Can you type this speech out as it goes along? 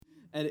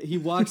And he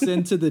walks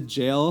into the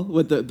jail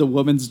with the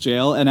woman's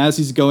jail, and as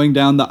he's going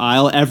down the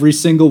aisle, every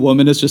single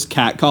woman is just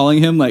catcalling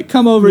him, like,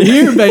 come over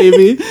here,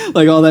 baby.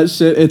 Like, all that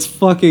shit. It's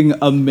fucking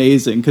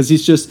amazing, because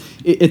he's just,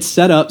 it's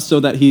set up so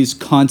that he's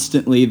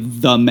constantly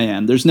the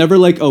man. There's never,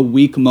 like, a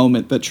weak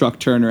moment that Truck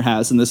Turner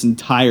has in this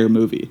entire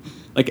movie.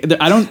 Like,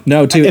 I don't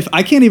know, if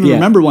I can't even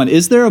remember one.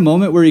 Is there a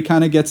moment where he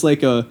kind of gets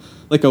like a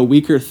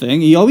weaker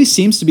thing? He always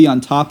seems to be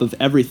on top of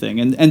everything.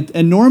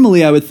 And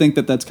normally I would think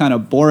that that's kind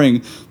of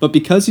boring, but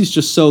because he's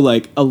just so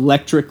like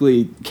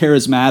electrically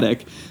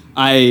charismatic,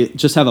 I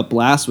just have a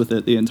blast with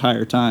it the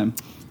entire time.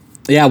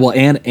 Yeah, well,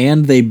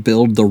 and they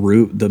build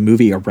the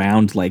movie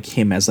around like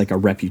him as like a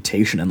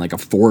reputation and like a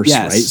force,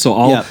 right? So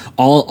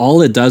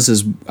all it does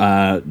is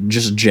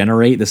just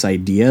generate this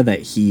idea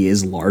that he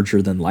is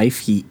larger than life.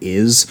 He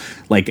is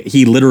like,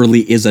 he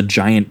literally is a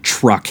giant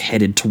truck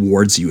headed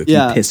towards you if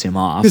you piss him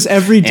off. Because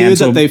every dude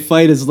that they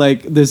fight is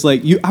like, there's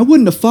like, I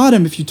wouldn't have fought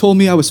him if you told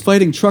me I was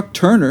fighting Truck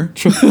Turner.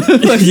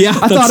 Like,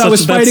 I thought I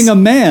was fighting a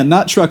man,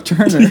 not Truck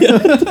Turner.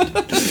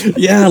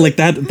 Yeah, like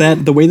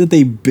that the way that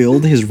they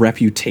build his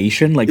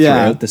reputation, like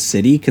throughout the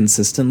city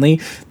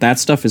consistently, that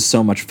stuff is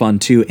so much fun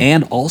too.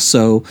 And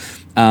also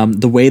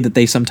the way that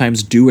they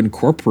sometimes do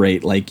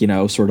incorporate, like, you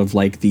know, sort of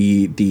like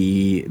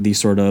the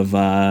sort of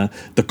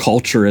the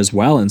culture as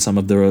well in some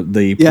of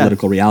the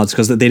political realities,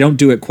 because they don't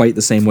do it quite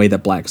the same way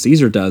that Black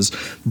Caesar does.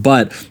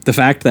 But the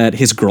fact that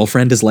his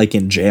girlfriend is like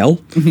in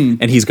jail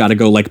and he's got to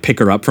go like pick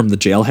her up from the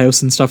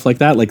jailhouse and stuff like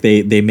that, like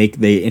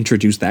they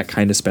introduce that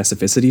kind of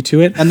specificity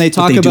to it, and they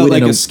talk about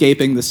like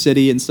escaping the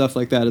city and stuff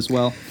like that as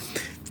well.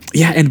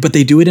 Yeah, but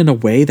they do it in a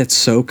way that's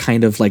so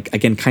kind of like,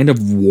 again, kind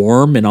of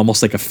warm and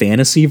almost like a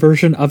fantasy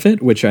version of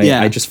it, which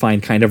I just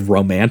find kind of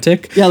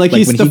romantic. Yeah, like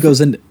when he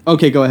goes in.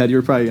 Okay, go ahead. You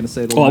were probably going to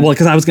say the line. Well,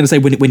 because I was going to say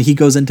when he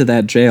goes into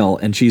that jail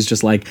and she's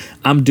just like,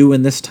 I'm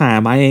doing this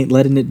time. I ain't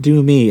letting it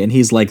do me. And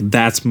he's like,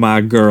 that's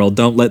my girl.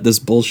 Don't let this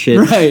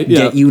bullshit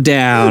get you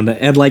down.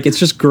 And like, it's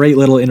just great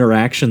little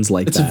interactions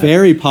like that. It's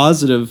very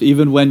positive,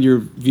 even when you're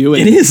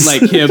viewing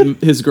like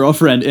his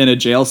girlfriend in a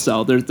jail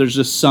cell. There's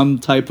just some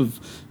type of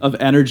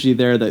energy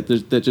there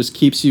that just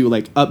keeps you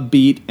like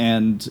upbeat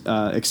and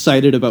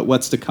excited about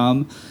what's to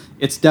come.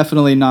 It's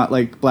definitely not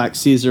like Black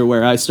Caesar,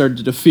 where I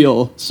started to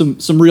feel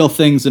some real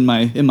things in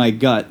my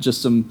gut,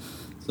 just some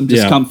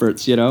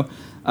discomforts, you know.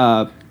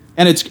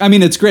 And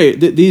it's great.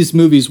 These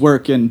movies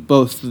work in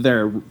both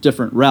their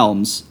different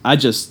realms. I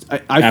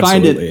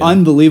find it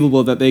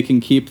unbelievable that they can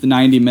keep the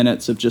 90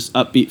 minutes of just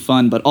upbeat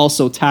fun, but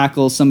also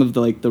tackle some of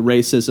the like the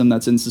racism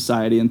that's in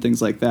society and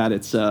things like that.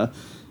 It's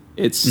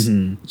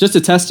just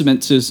a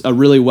testament to a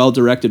really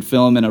well-directed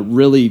film and a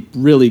really,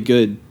 really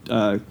good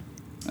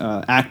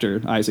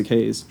actor, Isaac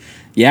Hayes.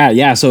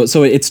 Yeah.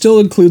 So it still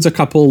includes a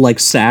couple like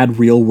sad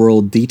real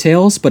world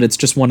details, but it's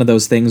just one of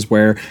those things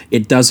where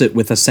it does it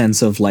with a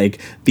sense of like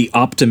the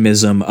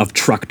optimism of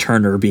Truck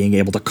Turner being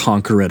able to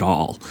conquer it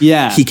all.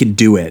 Yeah, he can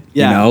do it.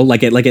 Yeah. You know,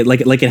 like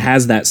it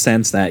has that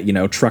sense that, you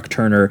know, Truck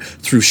Turner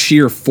through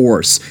sheer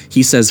force,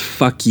 he says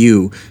 "fuck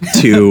you"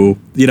 to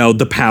you know,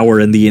 the power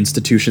and the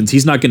institutions.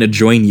 He's not going to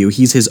join you.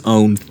 He's his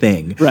own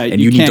thing, right?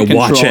 And you need to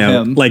watch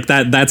him. Like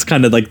that. That's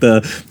kind of like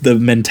the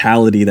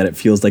mentality that it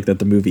feels like that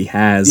the movie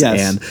has,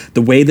 and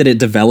the way that it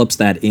develops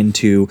that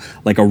into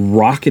like a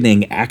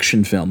rocketing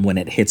action film when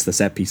it hits the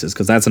set pieces,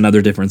 because that's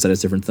another difference that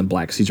is different than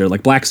Black Caesar.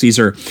 Like Black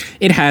Caesar,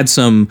 it had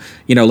some,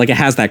 you know, like it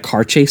has that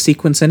car chase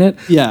sequence in it.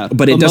 Yeah,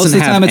 but it doesn't have anything. Most of the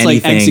time it's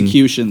like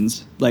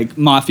executions, like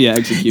mafia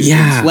executions.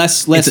 Yeah,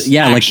 less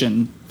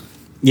action.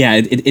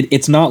 Like,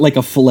 it's not like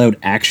a full out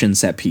action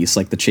set piece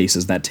like the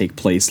chases that take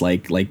place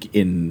like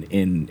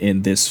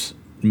in this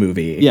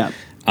movie. Yeah.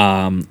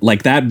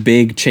 Like that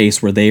big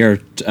chase where they are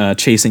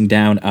chasing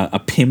down a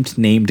pimp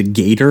named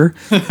Gator,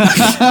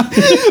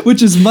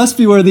 which must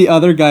be where the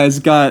other guys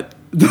got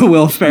the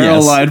Will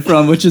Ferrell line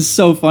from, which is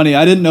so funny.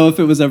 I didn't know if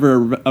it was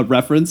ever a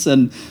reference,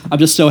 and I'm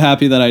just so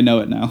happy that I know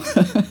it now.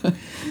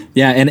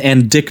 Yeah,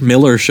 and Dick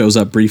Miller shows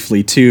up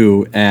briefly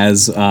too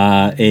as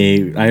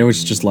I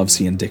always just love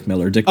seeing Dick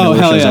Miller. Dick Miller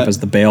shows up as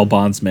the bail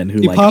bondsman who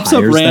like hires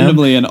them. He pops up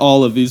randomly in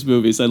all of these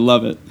movies. I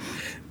love it.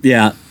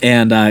 Yeah,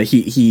 and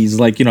he's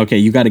like, you know, okay,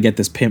 you got to get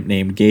this pimp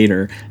named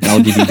Gator, and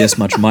I'll give you this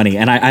much money.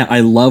 And I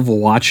love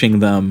watching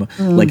them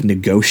like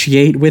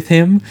negotiate with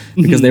him,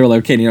 because they were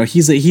like, okay, you know,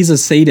 he's a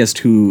sadist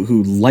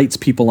who lights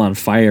people on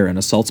fire and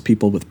assaults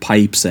people with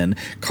pipes and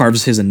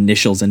carves his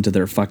initials into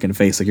their fucking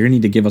face. Like, you're gonna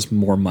need to give us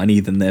more money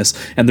than this.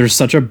 And there's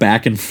such a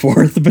back and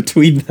forth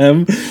between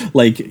them.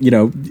 Like, you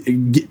know,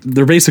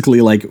 they're basically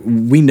like,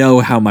 we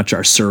know how much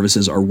our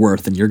services are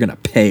worth, and you're gonna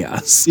pay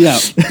us. Yeah,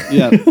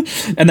 yeah.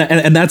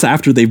 and that's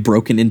after they they've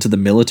broken into the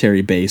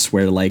military base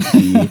where like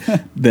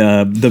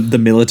the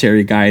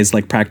military guys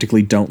like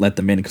practically don't let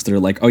them in because they're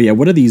like, oh yeah,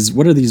 what are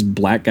these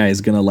black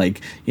guys gonna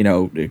like, you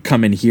know,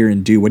 come in here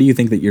and do? What do you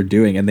think that you're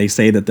doing? And they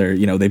say that they're,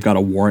 you know, they've got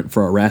a warrant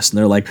for arrest, and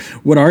they're like,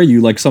 what are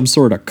you, like some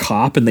sort of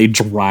cop? And they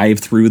drive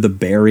through the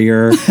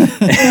barrier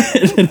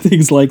and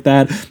things like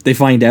that. They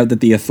find out that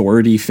the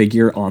authority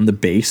figure on the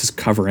base is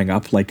covering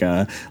up like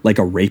a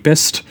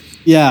rapist.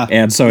 Yeah.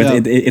 And so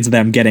it's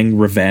them getting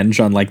revenge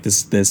on like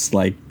this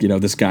like, you know,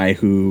 this guy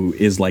who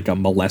is like a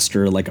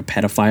molester, like a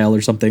pedophile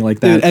or something like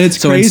that. Dude, and it's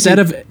so crazy instead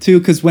of too,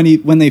 because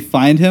when they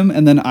find him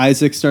and then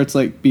Isaac starts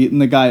like beating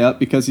the guy up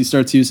because he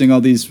starts using all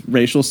these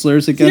racial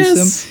slurs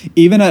against him.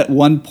 Even at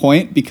one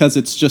point, because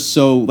it's just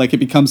so like it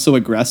becomes so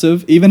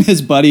aggressive, even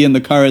his buddy in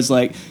the car is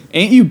like,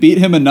 ain't you beat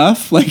him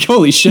enough? Like,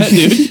 holy shit,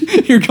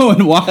 dude, you're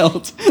going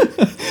wild.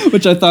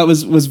 Which I thought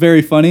was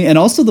very funny. And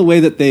also the way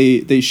that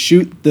they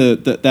shoot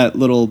that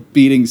little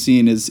beating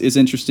scene is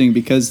interesting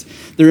because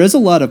there is a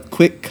lot of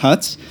quick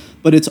cuts,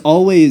 but it's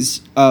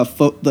always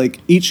like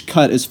each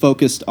cut is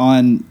focused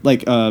on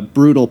like a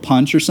brutal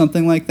punch or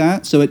something like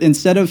that. So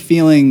instead of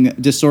feeling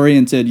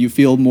disoriented, you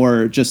feel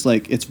more just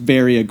like it's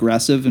very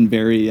aggressive and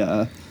very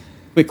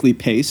quickly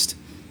paced.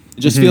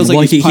 It just feels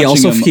like he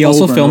also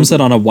films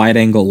it on a wide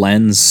angle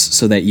lens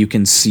so that you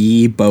can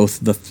see both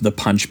the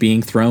punch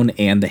being thrown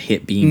and the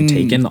hit being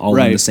taken all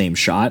in the same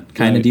shot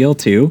kind of deal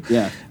too.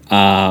 Yeah.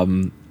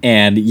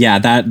 And yeah,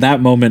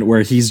 that moment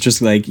where he's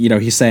just like, you know,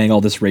 he's saying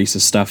all this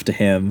racist stuff to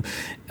him,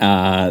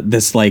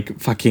 this like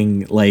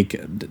fucking like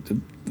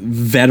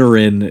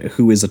veteran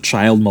who is a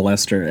child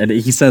molester, and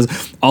he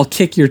says, I'll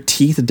kick your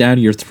teeth down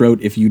your throat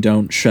if you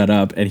don't shut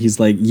up. And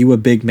he's like, you a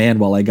big man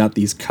while I got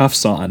these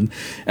cuffs on.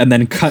 And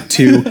then cut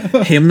to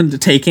him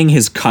taking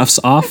his cuffs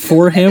off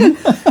for him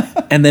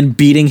and then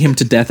beating him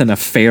to death in a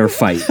fair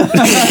fight.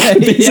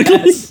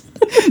 Yes.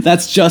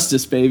 That's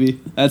justice, baby.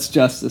 That's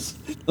justice.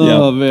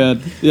 Oh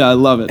man, yeah, I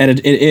love it. And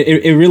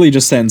it really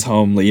just sends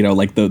home, you know,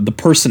 like the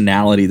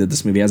personality that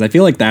this movie has. I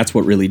feel like that's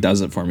what really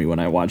does it for me when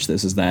I watch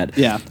this, is that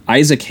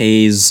Isaac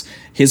Hayes,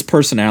 his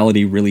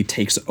personality really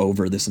takes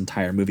over this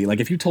entire movie.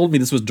 Like if you told me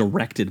this was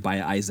directed by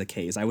Isaac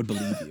Hayes, I would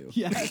believe you.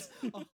 Yes.